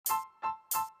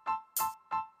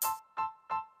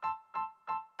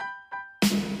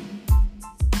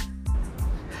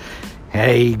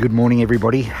Hey, good morning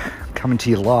everybody. Coming to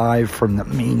you live from the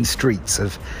mean streets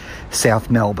of South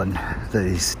Melbourne,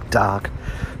 these dark,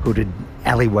 hooded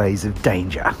alleyways of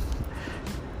danger.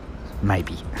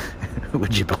 Maybe,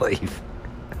 would you believe?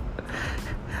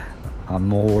 I'm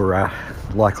more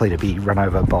likely to be run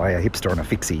over by a hipster on a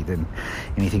fixie than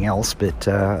anything else, but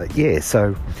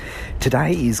so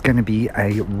today is going to be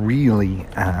a really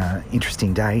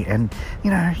interesting day, and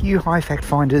you high fact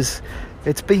finders,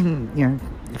 it's been,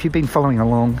 if you've been following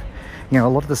along, a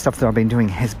lot of the stuff that I've been doing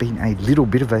has been a little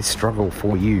bit of a struggle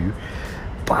for you,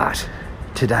 but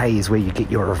today is where you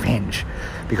get your revenge,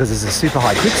 because as a super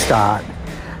high quick start,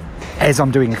 as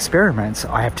I'm doing experiments,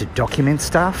 I have to document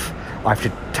stuff, I have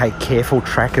to take careful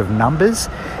track of numbers,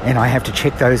 and I have to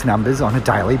check those numbers on a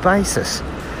daily basis.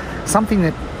 Something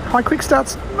that high quick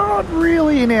start's not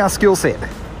really in our skill set.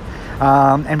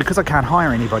 And because I can't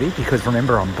hire anybody, because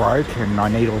remember I'm broke and I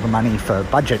need all the money for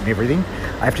budget and everything,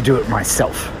 I have to do it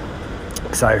myself.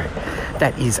 So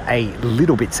that is a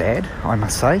little bit sad, I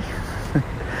must say.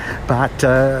 But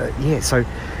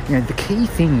the key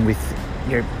thing with,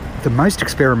 the most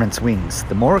experiments wins.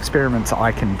 The more experiments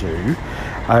I can do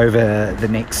over the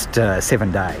next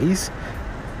 7 days,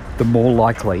 the more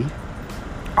likely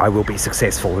I will be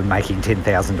successful in making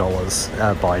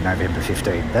 $10,000 by November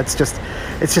 15. It's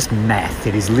just math.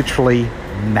 It is literally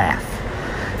math.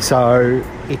 So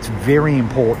it's very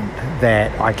important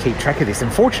that I keep track of this.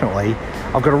 Unfortunately,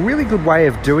 I've got a really good way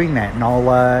of doing that, and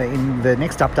I'll in the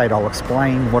next update I'll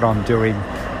explain what I'm doing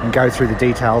and go through the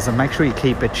details, and make sure you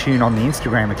keep a tune on the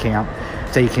Instagram account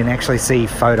so you can actually see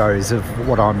photos of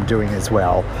what I'm doing as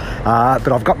well.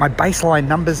 But I've got my baseline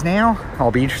numbers now. I'll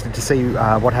be interested to see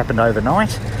what happened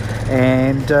overnight.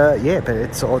 And but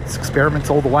it's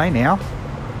experiments all the way now.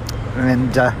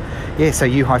 And so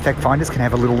you high fact finders can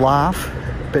have a little laugh,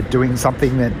 but doing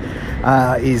something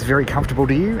that is very comfortable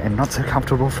to you and not so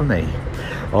comfortable for me.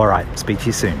 All right, speak to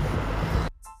you soon.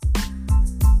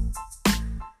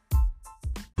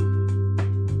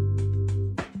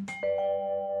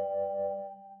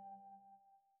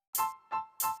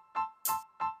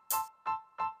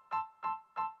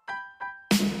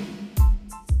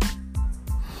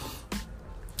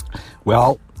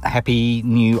 Well, happy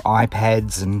new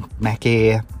iPads and Mac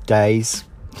Air days.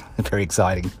 Very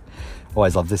exciting.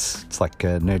 Always love this. It's like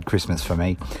a nerd Christmas for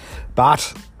me.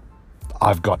 But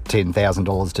I've got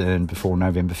 $10,000 to earn before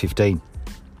November 15.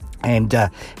 And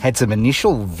had some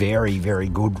initial very, very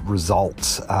good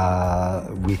results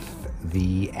with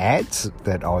the ads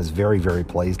that I was very, very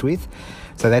pleased with.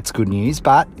 So that's good news.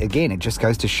 But again, it just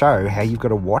goes to show how you've got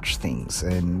to watch things,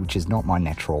 and which is not my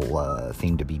natural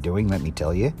thing to be doing, let me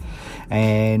tell you.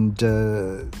 And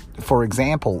for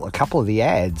example, a couple of the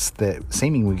ads that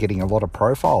seemingly were getting a lot of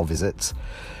profile visits,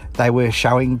 they were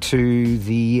showing to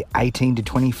the 18 to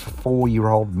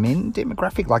 24-year-old men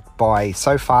demographic. Like, by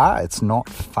so far, it's not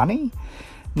funny.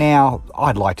 Now,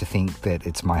 I'd like to think that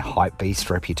it's my hype beast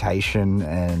reputation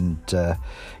and,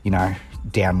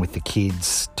 down with the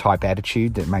kids type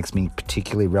attitude that makes me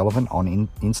particularly relevant on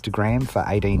Instagram for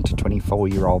 18 to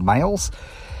 24-year-old males.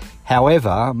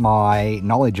 However, my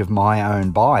knowledge of my own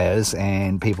buyers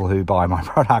and people who buy my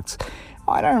products,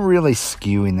 I don't really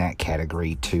skew in that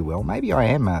category too well. Maybe I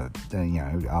am a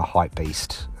hype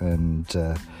beast, and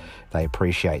they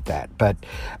appreciate that. But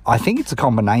I think it's a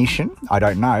combination. I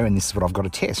don't know, and this is what I've got to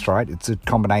test, right? It's a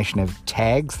combination of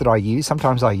tags that I use.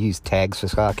 Sometimes I use tags for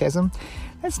sarcasm.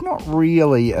 That's not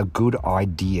really a good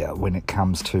idea when it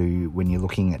comes to when you're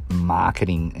looking at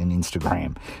marketing in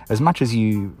Instagram. As much as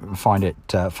you find it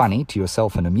funny to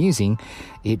yourself and amusing,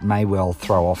 it may well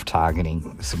throw off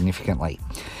targeting significantly.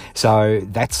 So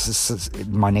that's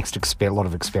my next lot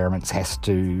of experiments has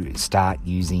to start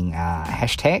using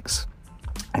hashtags,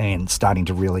 and starting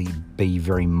to really be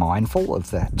very mindful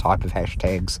of the type of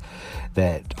hashtags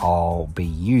that I'll be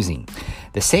using.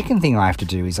 The second thing I have to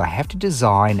do is I have to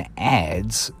design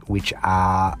ads which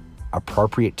are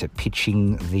appropriate to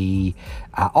pitching the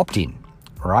opt-in.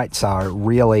 Right, so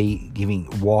really giving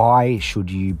why should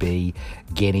you be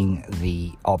getting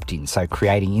the opt-in. So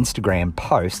creating Instagram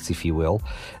posts, if you will,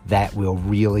 that will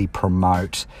really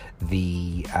promote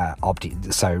the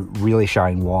opt-in. So really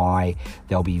showing why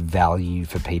there'll be value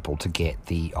for people to get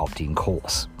the opt-in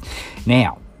course.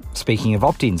 Now, speaking of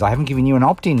opt-ins, I haven't given you an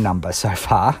opt-in number so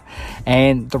far,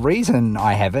 and the reason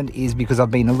I haven't is because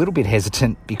I've been a little bit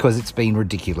hesitant because it's been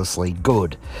ridiculously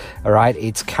good. All right,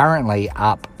 it's currently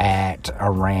up at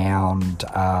around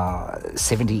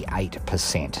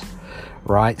 78%.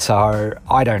 right? So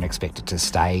I don't expect it to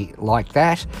stay like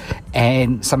that.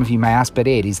 And some of you may ask, but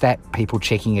Ed, is that people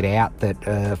checking it out that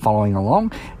are following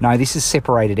along? No, this is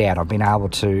separated out. I've been able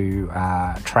to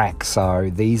track. So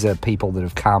these are people that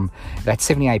have come, that's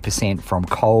 78% from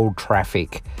cold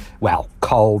traffic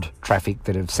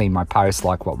that have seen my posts,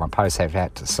 like what my posts have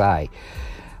had to say.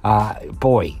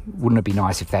 Boy, wouldn't it be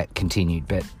nice if that continued,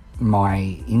 but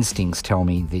my instincts tell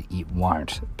me that it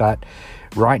won't. But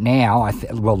right now,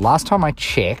 last time I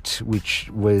checked, which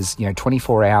was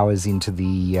 24 hours into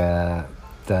the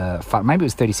maybe it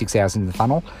was 36 hours into the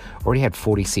funnel, already had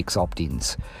 46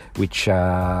 opt-ins, which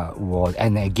was,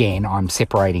 and again, I'm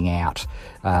separating out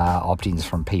opt-ins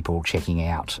from people checking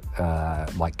out,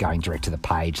 like going direct to the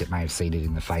page that may have seen it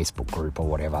in the Facebook group or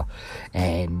whatever,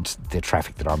 and the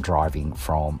traffic that I'm driving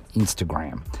from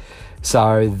Instagram.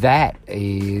 So that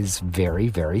is very,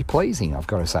 very pleasing, I've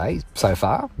got to say, so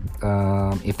far.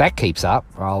 If that keeps up,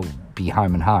 I'll be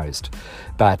home and hosed.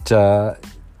 But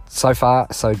so far,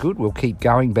 so good. We'll keep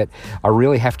going. But I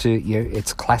really have to,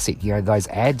 it's classic. Those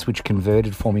ads which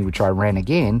converted for me, which I ran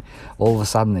again, all of a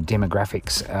sudden the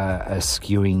demographics are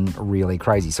skewing really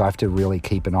crazy. So I have to really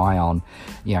keep an eye on,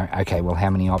 okay, well, how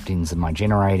many opt-ins am I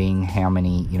generating? How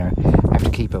many, I have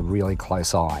to keep a really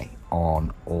close eye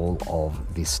on all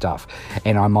of this stuff.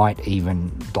 And I might even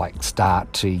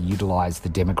start to utilize the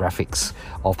demographics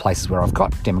of places where I've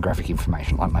got demographic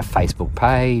information, like my Facebook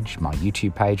page, my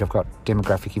YouTube page. I've got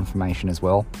demographic information as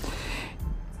well.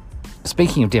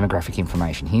 Speaking of demographic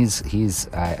information, here's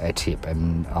a tip,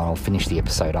 and I'll finish the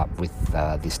episode up with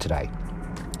this today.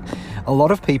 A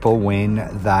lot of people, when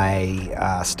they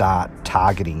start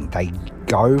targeting, they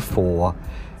go for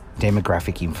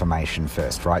demographic information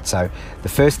first, right? So the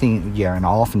first thing, and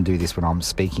I'll often do this when I'm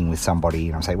speaking with somebody,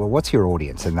 and I'll say, well, what's your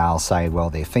audience? And they'll say,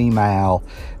 well, they're female,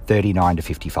 39 to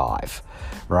 55,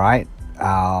 right?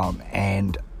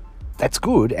 And that's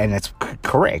good, and that's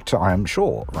correct, I'm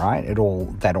sure, right?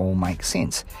 That all makes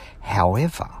sense.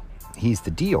 However, here's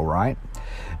the deal, right?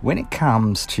 When it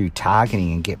comes to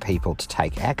targeting and get people to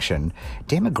take action,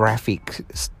 demographic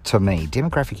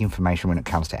information when it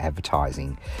comes to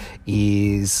advertising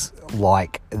is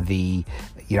like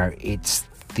it's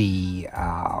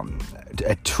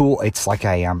a tool. It's like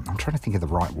I'm trying to think of the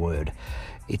right word.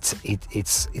 It's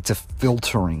a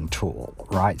filtering tool,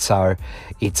 right? So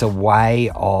it's a way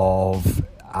of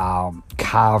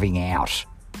carving out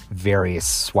various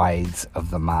swathes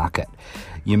of the market.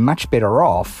 You're much better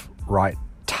off, right,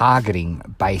 targeting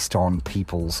based on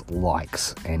people's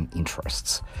likes and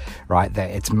interests, right? That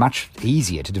it's much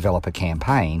easier to develop a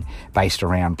campaign based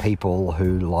around people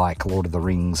who like Lord of the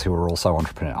Rings, who are also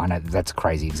entrepreneurs. I know that's a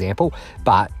crazy example,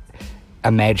 but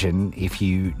imagine if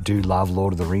you do love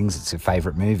Lord of the Rings, it's your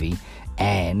favourite movie,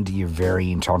 and you're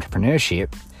very into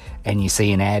entrepreneurship, and you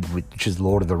see an ad which is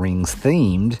Lord of the Rings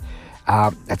themed,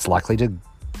 that's likely to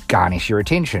garnish your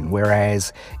attention.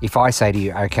 Whereas if I say to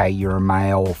you, okay, you're a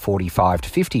male 45 to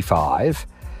 55,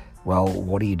 well,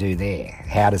 what do you do there?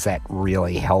 How does that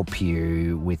really help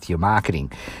you with your marketing?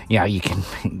 You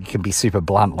can be super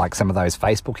blunt, like some of those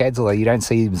Facebook ads, although you don't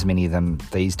see as many of them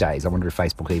these days. I wonder if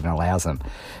Facebook even allows them.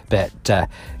 But,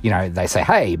 they say,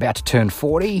 hey, about to turn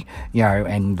 40,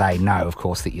 and they know, of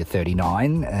course, that you're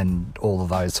 39 and all of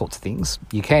those sorts of things.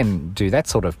 You can do that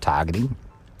sort of targeting,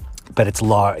 but it's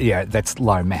low, that's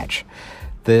low match.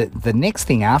 The next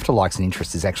thing after likes and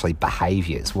interests is actually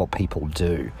behaviours, what people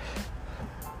do.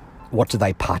 What do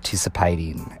they participate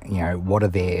in? What are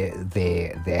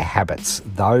their habits?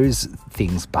 Those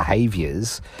things,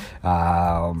 behaviours,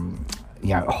 hobbies,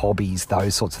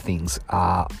 those sorts of things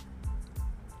are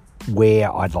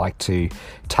where I'd like to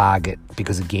target,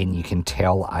 because again, you can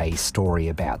tell a story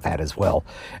about that as well.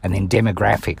 And then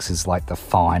demographics is like the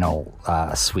final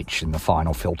switch and the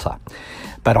final filter.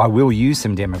 But I will use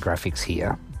some demographics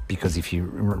here, because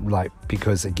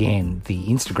because again, the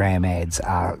Instagram ads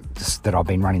that I've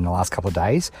been running the last couple of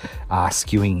days are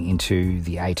skewing into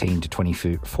the 18 to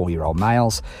 24-year-old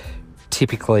males.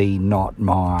 Typically not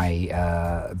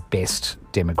my best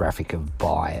demographic of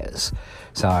buyers.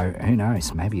 So who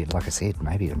knows? Maybe, like I said,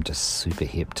 maybe I'm just super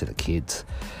hip to the kids,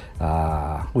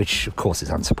 which of course is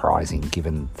unsurprising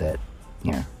given that,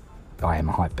 I am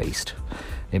a hype beast.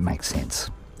 It makes sense.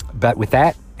 But with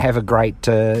that, have a great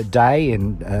day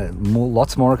and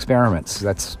lots more experiments.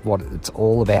 That's what it's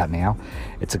all about now.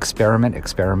 It's experiment,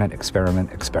 experiment,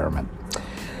 experiment, experiment.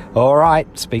 All right,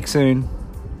 speak soon.